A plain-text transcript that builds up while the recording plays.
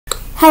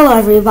Hello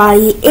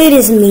everybody, it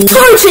is me,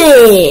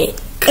 Torchick,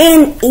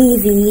 and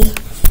Evee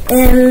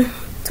and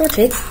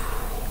Torchick.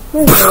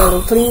 Move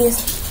forward,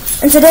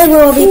 please. And today we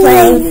will be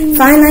playing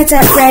Five Nights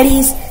at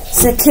Freddy's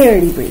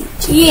Security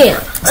Breach. Yeah.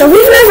 So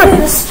we never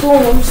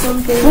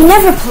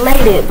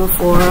played it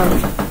before,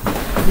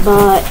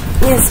 but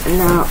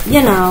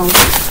you know.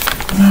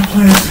 Not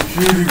playing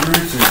Security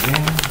Breach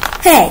again.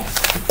 Hey,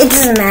 it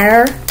doesn't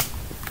matter.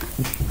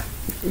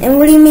 And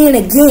what do you mean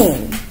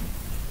again?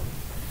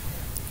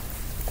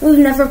 We've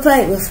never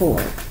played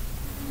before.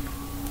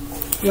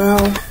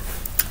 Well,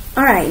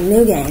 alright,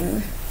 new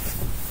game.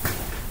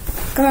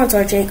 Come on,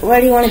 Torchick, where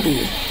do you want to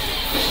be?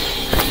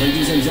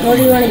 Where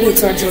do you want to be,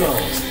 Torchick?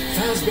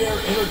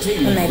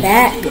 On my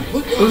back?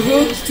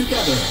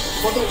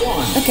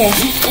 Okay.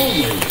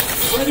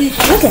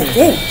 Look at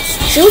this.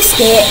 Should we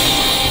skip?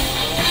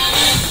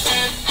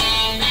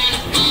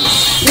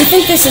 Do you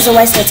think this is a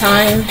waste of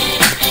time?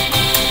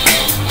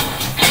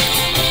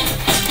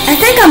 I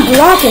think I'm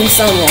blocking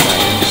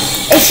someone.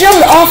 It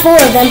showed all four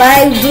of them, but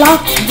I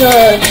blocked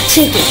the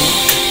chicken.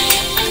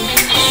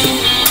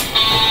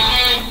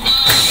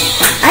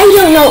 I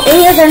don't know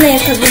any of their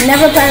names because we've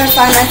never played a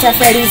Five Nights at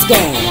Freddy's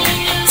game.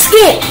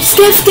 Skip!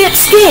 Skip, skip,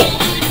 skip!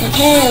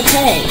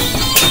 Okay.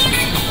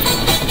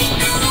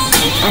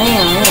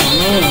 Man.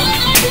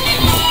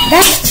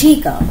 That's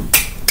Chica,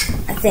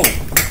 I think.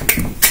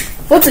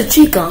 What's a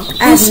Chica?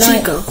 Who's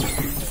Chica?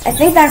 I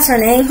think that's her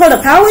name. Hold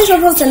up, how are we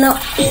supposed to know?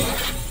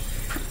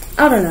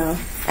 I don't know.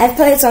 I've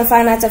played some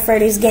Five Nights at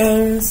Freddy's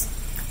games.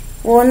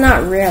 Well,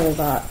 not really,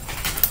 but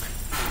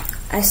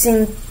I've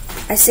seen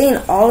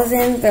all of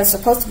them. They're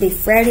supposed to be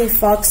Freddy,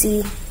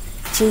 Foxy,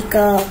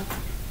 Chica,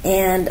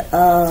 and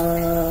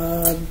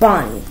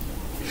Bonnie.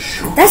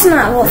 That's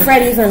not what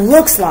Freddy even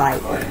looks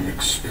like. I am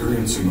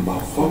experiencing a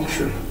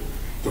malfunction.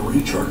 The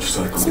recharge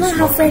cycle It's not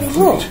how Freddy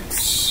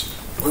looks.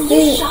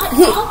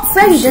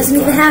 Freddy doesn't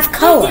even have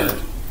color.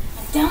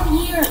 Down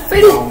here.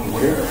 Down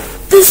where?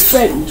 This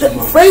Freddy.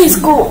 Freddy's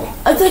cool.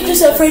 I thought you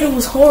said Freddy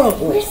was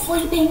horrible. He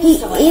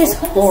is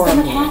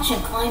horrible.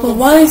 But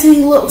why does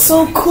he look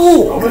so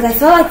cool? Because I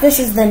feel like this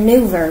is the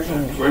new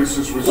version.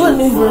 What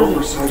new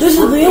version? This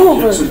is the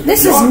old version.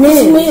 This is This is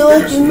new. made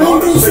like in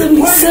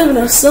 1977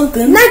 or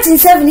something.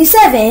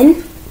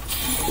 1977?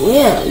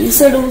 Yeah, you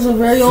said it was a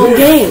very old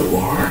game.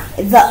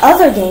 The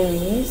other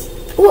game is...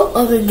 What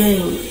other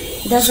game?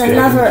 There's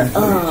another...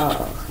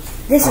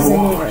 This is a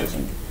new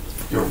version.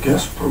 Your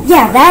guest profile.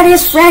 Yeah, that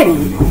is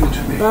Freddy.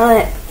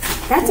 But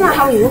that's not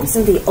how he looks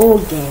in the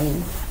old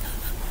game.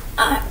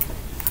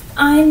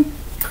 I'm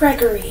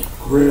Gregory.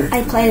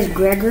 I play as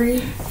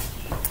Gregory.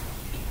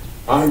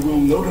 I will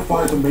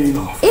notify the main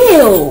office.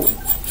 Ew!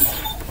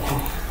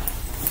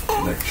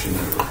 Connection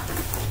error.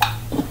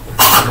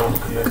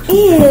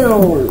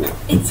 Ew!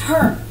 It's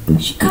her.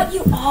 She cut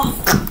you off.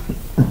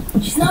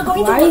 She's not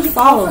going Why to are let you you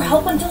call for following?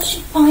 help until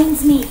she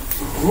finds me.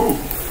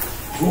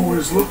 Who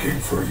is looking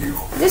for you?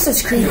 This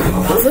is creepy.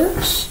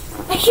 Others?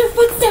 I hear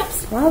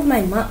footsteps. Why would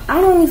my mom... I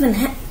don't even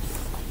have...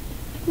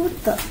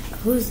 What the...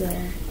 Who's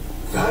there?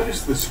 That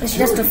is the It's security.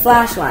 just a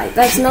flashlight.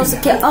 That's no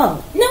secure...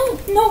 Oh.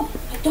 No.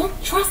 I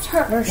don't trust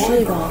her. Where's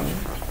she going?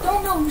 I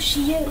don't know who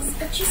she is,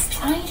 but she's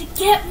trying to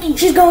get me.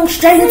 She's going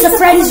straight into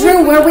Freddy's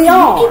room where we Get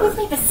are. with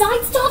me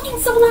besides talking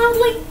so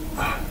loudly.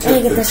 Let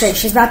me get this straight.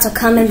 She's about to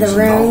come in the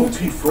room.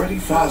 Novelty Freddy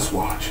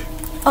Fazwatch.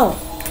 Oh.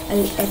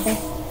 I think...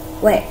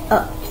 Wait.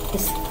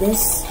 Is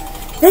this...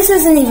 This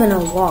isn't even a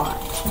watch.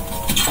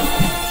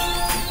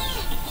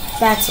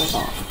 That's a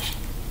watch.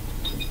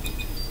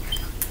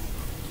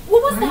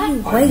 What was Why are that?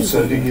 you I'm waiting?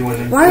 sending you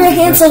an Why are your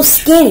hands so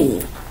message.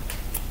 skinny?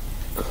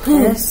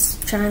 This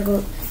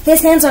triangle.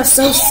 His hands are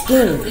so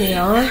skinny. They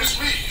are?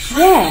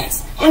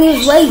 Yes. When he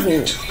was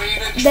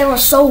waving, they were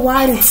so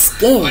wide and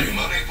skinny.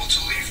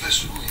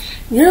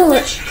 You know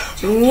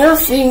what? Your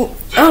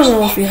I don't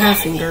know if you have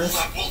fingers.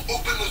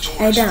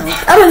 I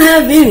don't. I don't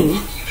have any.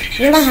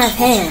 You don't have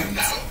hands.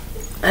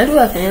 I do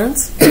have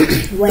hands.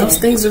 Where? Those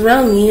things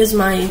around me is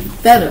my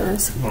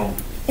feathers.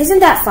 Isn't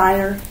that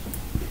fire?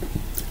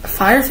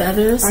 Fire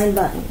feathers. Find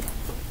button.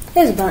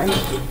 Here's a button.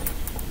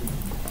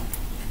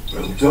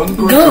 Well done,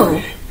 Gregory.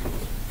 Go.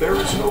 There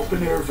is an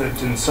open air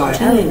vent inside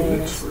the Elevator.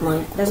 unit's room.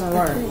 Like, Doesn't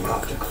work. You'll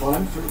have to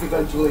climb through the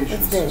ventilation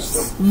What's this?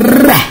 system.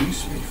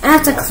 Release me I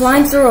have to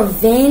climb through a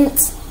vent.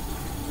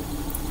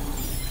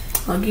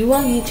 Huggy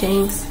Wuggy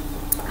chains.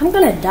 I'm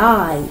gonna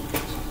die.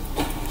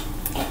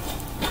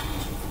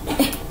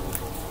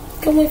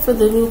 Can't wait for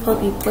the new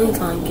Puppy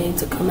Playtime game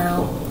to come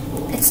out.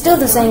 It's still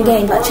the same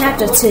game, but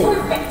chapter 2.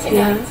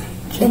 Yeah.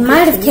 It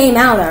might have came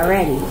out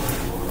already.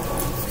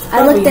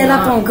 I looked it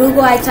up on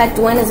Google. I typed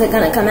when is it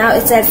going to come out.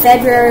 It said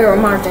February or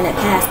March and it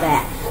passed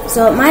that.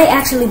 So it might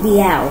actually be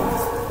out.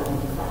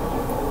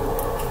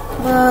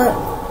 But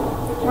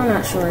we're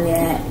not sure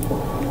yet.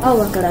 I'll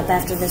look it up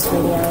after this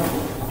video.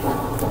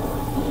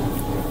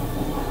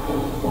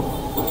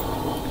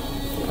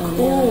 Oh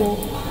no. Ooh,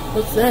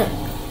 what's that?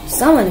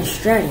 Someone is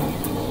strutting.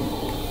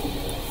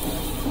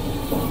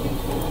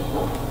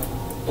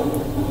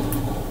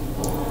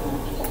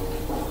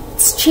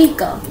 It's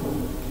Chica.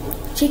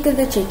 Chica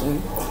the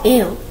chicken.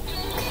 Ew.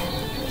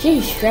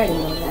 She's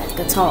shredding on that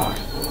guitar.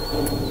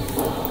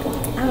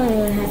 I don't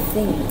even have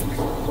fingers.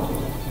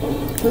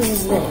 Whose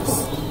is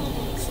this?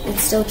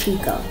 It's still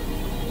Chico.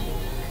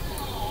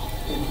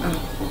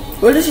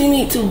 What does she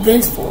need 2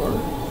 vents for?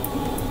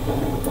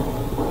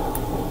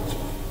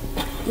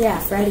 Yeah,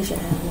 Freddy should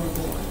have more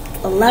than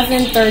one.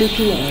 11:30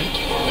 p.m.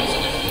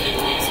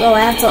 So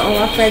I have to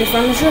unlock Freddy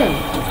from his room.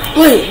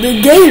 Wait,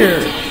 the gator.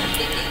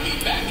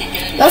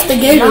 That's the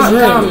gator's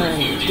room.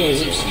 Montgomery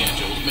Gator.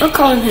 I'm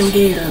calling him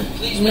Gator.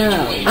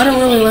 No. I don't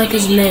really like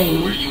his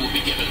name.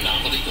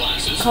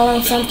 Call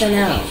him something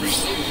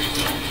else.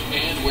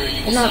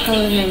 I'm not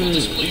calling him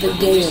the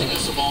Gator.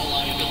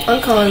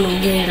 I'm calling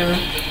him Gator.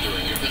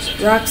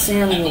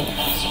 Roxanne Wolf.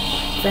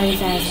 Freddy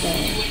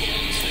Fazbear.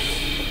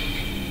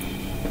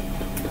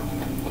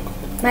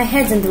 My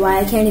head's in the way.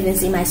 I can't even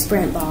see my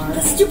sprint bar.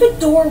 The stupid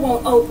door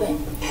won't open.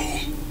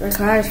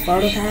 Requires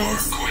photo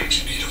pass. You're going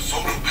to need a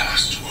photo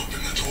pass to open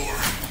the door.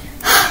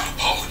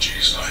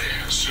 Apologies, I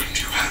assumed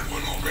you had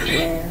one already.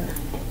 Where?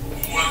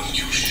 Well,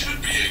 you should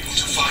be able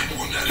to find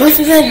one at What's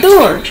in that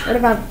door? What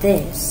about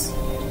this?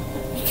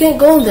 You can't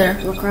go in there.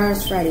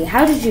 Requires Freddy.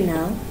 How did you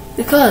know?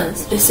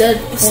 Because it said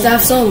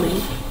staffs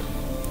only.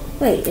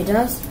 Wait, it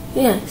does?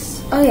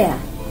 Yes. Oh yeah.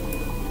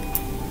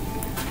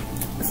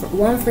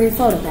 One free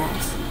photo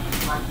pass.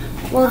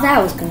 Well,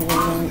 that was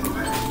convenient.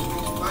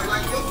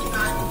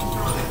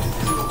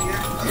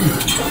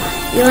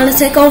 You want to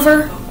take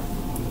over?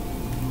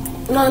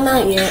 No,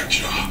 not yet.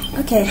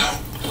 Okay.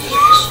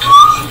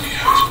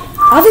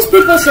 All these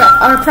people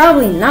are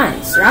probably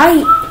nice,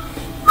 right?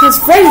 Because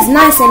Freddy's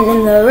nice and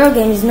in the real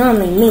game he's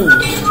normally mean.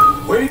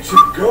 Way to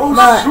go,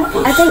 But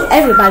superstar. I think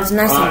everybody's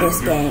nice in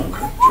this game,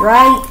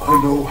 right?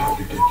 I know how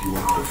to get you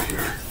out of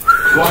here.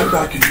 Climb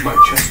back into my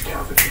chest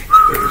cavity.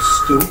 There is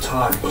still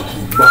time, but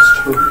you must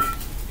hurry.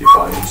 If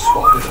I am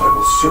spotted, I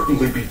will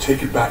certainly be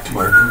taken back to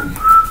my room.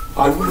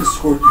 I will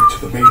escort you to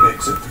the main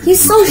exit. He's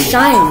so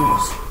shiny.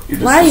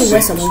 Why are you the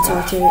whistling, safest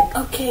path. Torchick?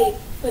 Okay,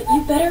 but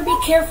you better be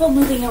careful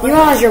moving around. You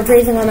realize you're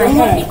breathing on my Don't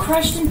want to head. be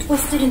crushed and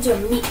twisted into a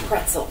meat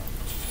pretzel.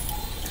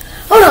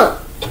 Hold on.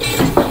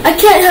 I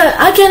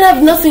can't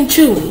have nothing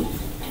chewy.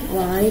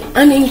 Right?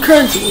 I mean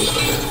crunchy.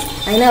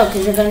 I know,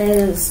 because you're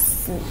going to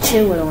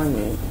chew it on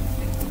me.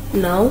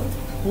 No,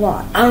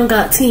 What? I don't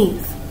got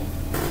teeth.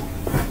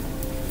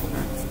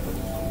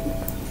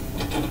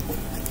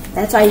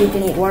 That's why you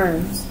can eat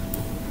worms.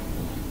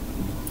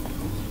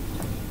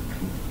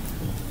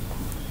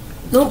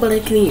 Nobody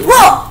can eat.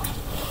 Whoa!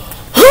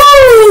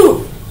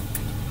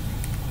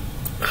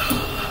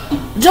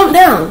 Jump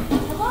down.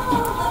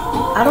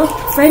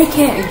 Freddy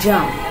can't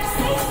jump.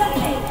 Say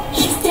something.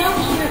 She's down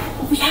here.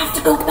 We have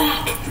to go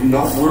back. Do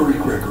not worry,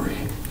 Gregory.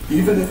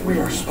 Even if we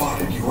are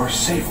spotted, you are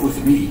safe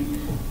with me.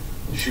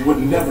 She would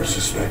never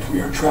suspect we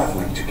are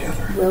traveling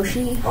together. Will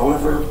she?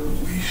 However,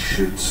 we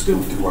should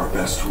still do our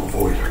best to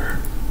avoid her.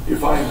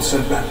 If I am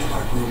sent back to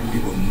my room, we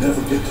will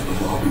never get to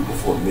the lobby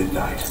before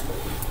midnight.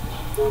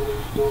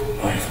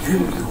 I feel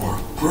you are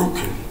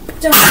broken.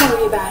 Don't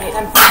worry about it.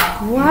 I'm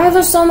fine. Why are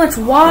there so much I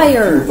feel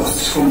wires? that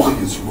something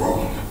is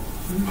wrong.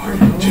 I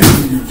am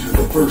taking you to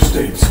the first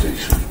aid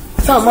station.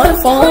 It's not my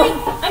fault.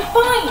 I'm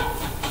fine.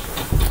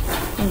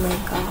 Oh my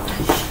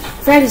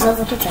gosh. Freddy's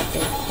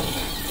overprotected.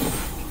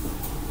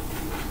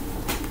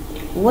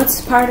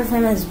 What's part of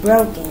him is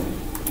broken?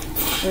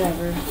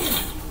 Whatever.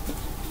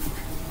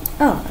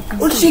 Oh,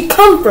 Where did she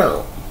come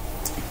from?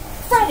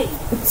 Freddy,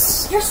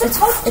 you're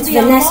supposed to be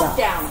on Vanessa.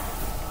 lockdown.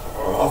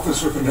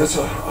 Officer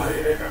Vanessa,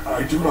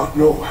 I do not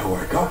know how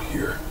I got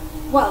here.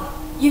 Well,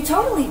 you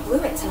totally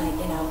blew it tonight,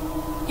 you know.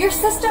 Your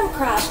system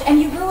crashed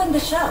and you ruined the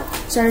show.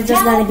 So they're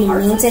just Now, gonna be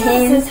Arts mean and to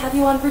him? Services have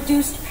you on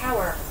reduced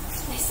power.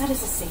 They said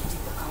as a safety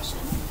precaution.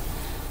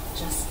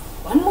 Just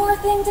one more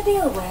thing to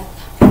deal with.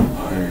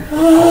 Sure you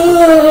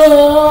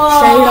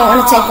don't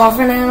want to take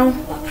over now? Look,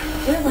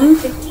 we're like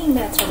 15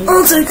 minutes from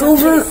I'll take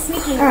over.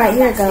 Alright,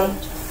 here we go.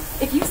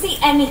 If you see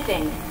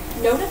anything,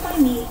 notify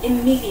me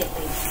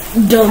immediately. I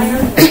Dumb. already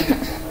know the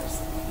numbers.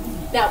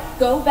 Now,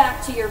 go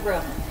back to your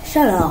room.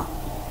 Shut up.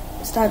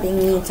 Start being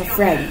mean to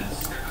Freddy.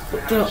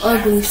 Your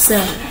ugly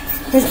self.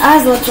 His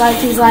eyes look like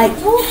he's like,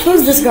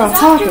 who's this girl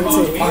talking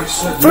to? I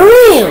said For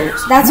real.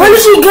 That's Where what,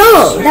 did she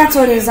go? That's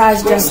what his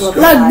eyes just look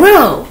Like, like.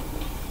 bro.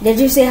 Did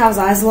you see how his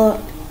eyes look?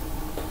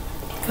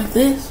 Like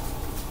this?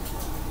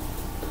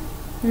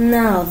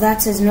 No,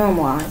 that's his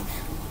normal eye.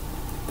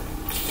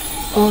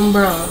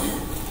 Bro.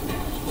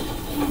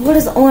 What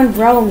does on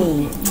bro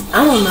mean?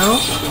 I don't know.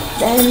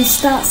 Then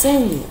stop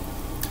saying it.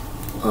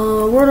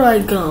 Where do I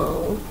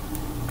go?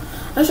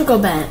 I should go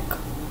back.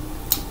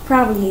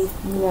 Probably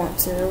want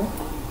to.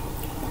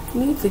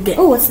 Need to get.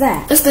 Oh, what's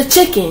that? It's the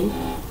chicken.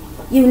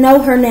 You know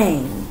her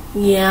name.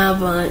 Yeah,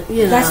 but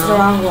you know. That's the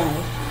wrong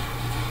way.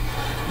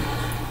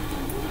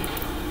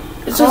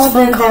 It's Call just fun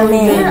them their calling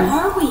name. Where them.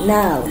 are we?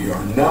 No. we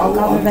are now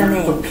Call them their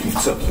under the name.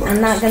 pizza place.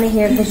 I'm not gonna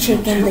hear the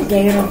chicken, the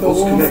gator, the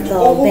wolf, Connect the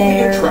all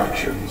bear. the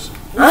attractions.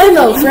 I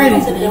know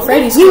Freddy's name.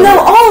 Freddy's You cool. know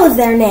all of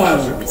their As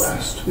names.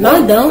 request. No,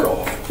 I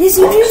don't. Yes,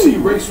 you Roxy do.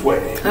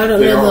 Raceway. I don't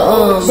They know are the,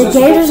 all The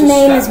accessible gator's to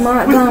name staff is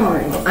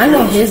Montgomery. with I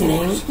know his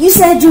name. You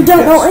said you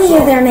don't know any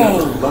of their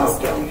Never names.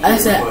 allowed down I here,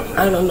 said but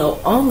I don't know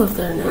all of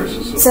their names.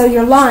 this is a So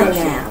you're lying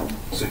special now.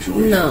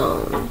 situation.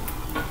 No,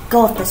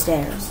 Go up the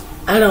stairs.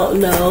 I don't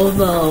know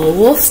the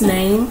wolf's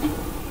name.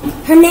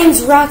 Her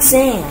name's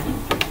Roxanne.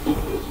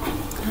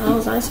 How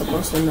was I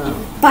supposed to know?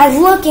 By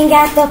looking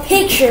at the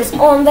pictures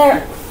on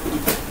their...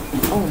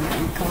 Oh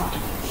my god.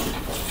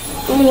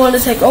 You want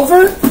to take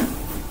over?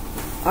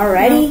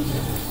 Already?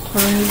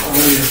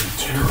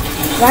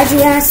 Why'd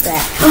you ask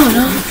that? Oh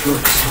no.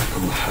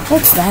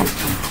 What's that?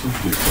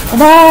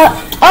 But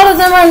all of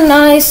them are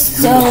nice,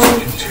 so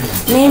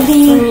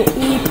maybe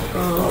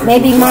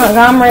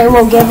Montgomery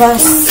will give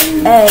us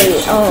a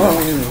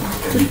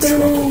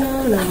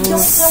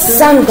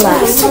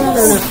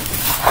sunglasses.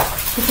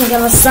 He can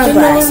give us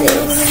sunglasses,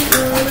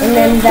 and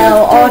then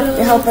they'll all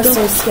help us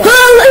to escape.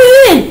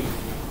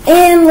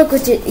 And look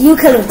what you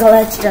could have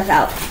glitched us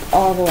out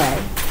all the way.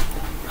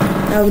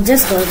 No,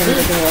 just go to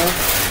the door.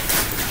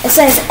 It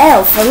says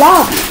L for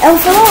lobby. L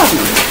for lobby.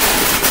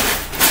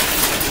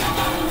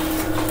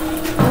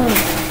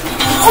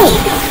 Oh.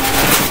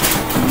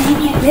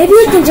 Maybe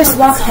we can just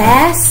walk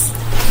past.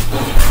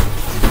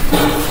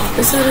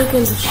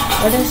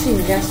 What does she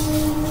just?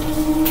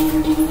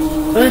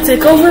 Want to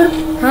take over?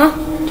 Huh?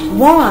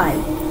 Why?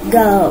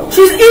 Go.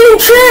 She's eating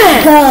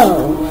trash!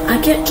 Go. I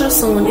can't trust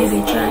someone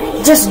eating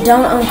trash. Just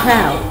don't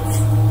uncrouch.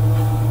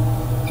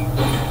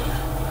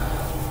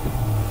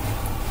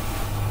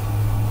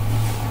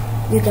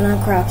 You can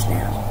uncrouch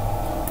now.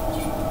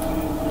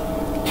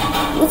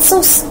 What's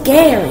so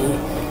scary?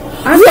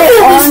 Aren't they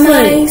all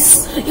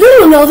nice? You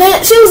don't know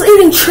that. She was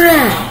eating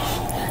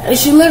trash. And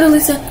she literally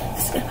said,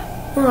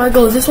 where do I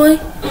go? This way?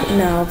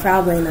 No,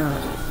 probably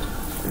not.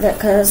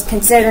 Because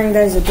considering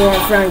there's a door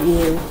in front of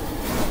you,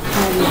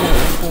 how are you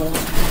going to go?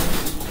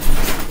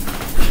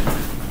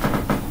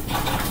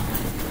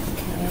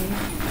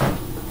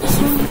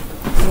 Okay.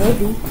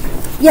 Maybe.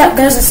 Yep,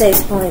 there's a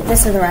safe point.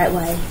 This is the right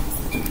way.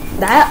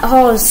 That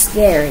hall is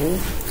scary.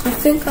 I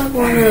think I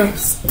want to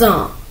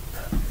stop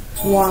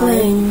Why?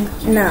 playing.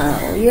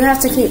 No, you have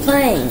to keep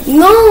playing.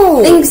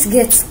 No! Things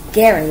get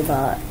scary,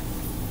 but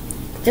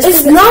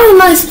It's not a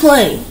nice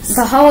place.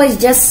 the hallway's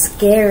just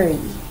scary.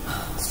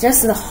 It's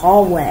just the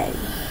hallway.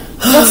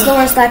 What's the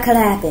worst that could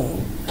happen?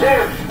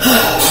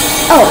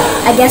 Oh,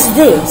 I guess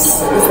this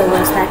is the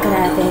worst that could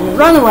happen.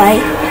 Run away.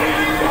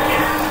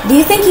 Do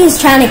you think he's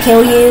trying to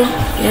kill you?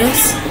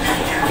 Yes?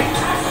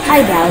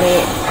 I doubt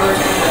it.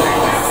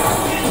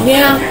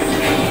 Yeah.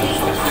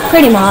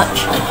 Pretty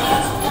much.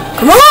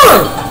 Come on!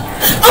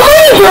 Come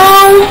on,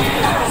 bro!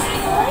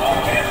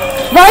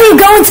 Why are you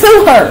going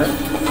to her?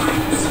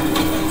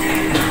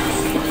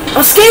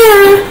 I'm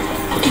scared.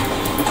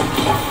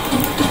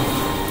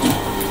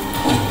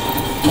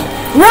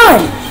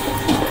 Run!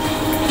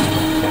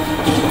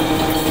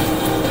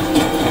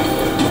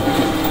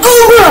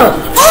 Oh, bro!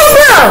 Oh,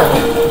 bro!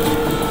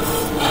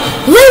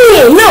 Leave me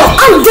in. No,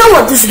 I'm done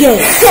with this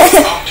game.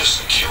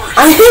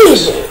 I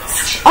hate it.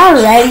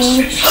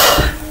 Already.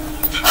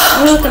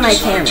 Look at my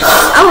cameras. I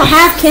don't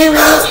have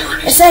cameras.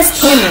 It says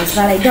cameras,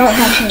 but I don't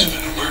have cameras.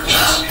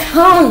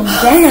 Calm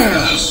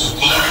down.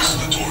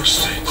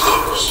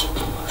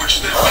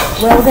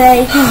 Will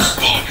they?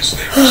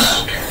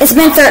 It's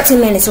been 13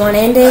 minutes. Want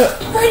to end it?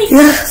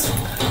 Yes.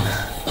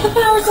 The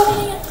power's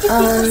only at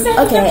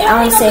 50%. Okay,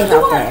 I'll save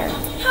out there.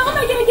 How am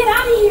I going to get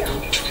out of here?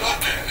 Do not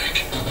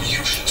panic.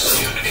 You should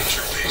see an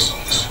interface on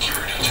the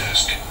security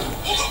desk.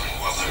 Hold on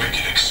while I make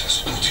it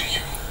accessible to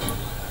you.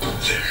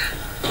 There.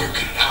 You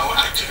can now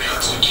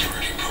activate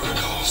security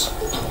protocols.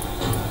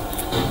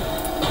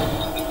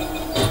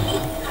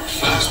 Your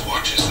fast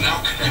watch is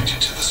now connected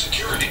to the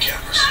security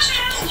camera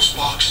system. Those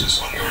boxes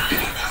on your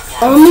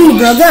minimap are Oh, me,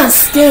 bro. That's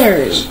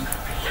scary.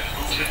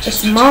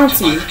 It's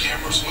Monty.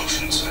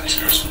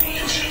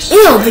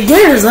 Ew, the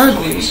gator's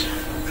ugly.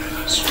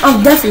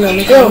 I'm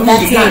definitely calling him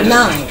That's the not gator.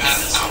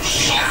 nice.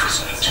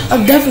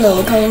 I'm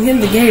definitely calling him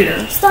the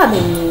gator. Stop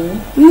being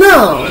mean.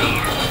 No.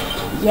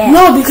 Yeah.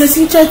 No, because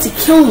he tried to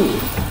kill me.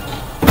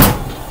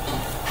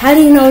 How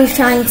do you know he's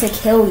trying to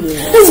kill you?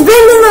 He's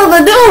banging on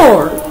the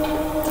door.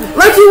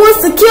 Like he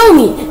wants to kill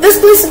me. This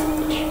place...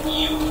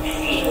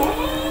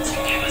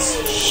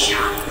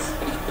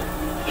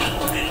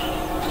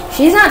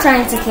 She's not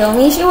trying to kill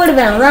me. She would have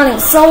been running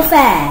so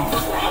fast.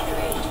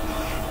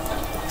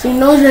 She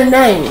knows your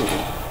name.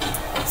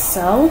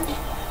 So?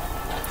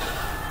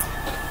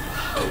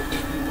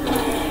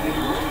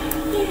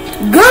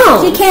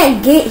 Go! She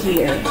can't get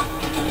here.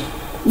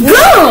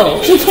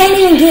 Go! She can't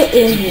even get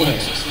in here.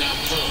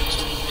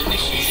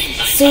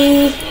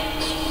 See?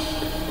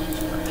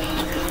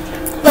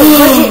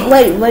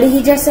 Wait, what did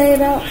he just say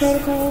about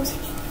protocols?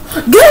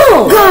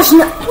 Go! Gosh,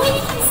 no.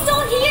 Wait, I'm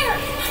still here.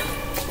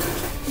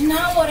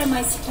 Now what am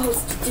I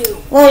supposed to do?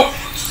 Well,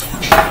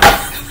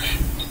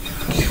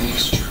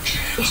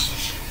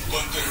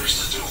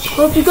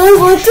 Hope you guys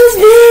like this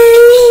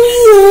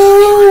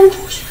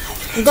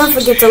video. don't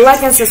forget to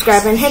like and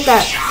subscribe and hit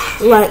that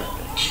like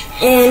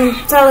And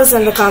tell us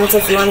in the comments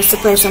if you want us to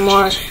play some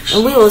more.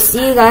 And we will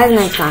see you guys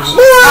next time.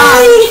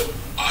 Bye!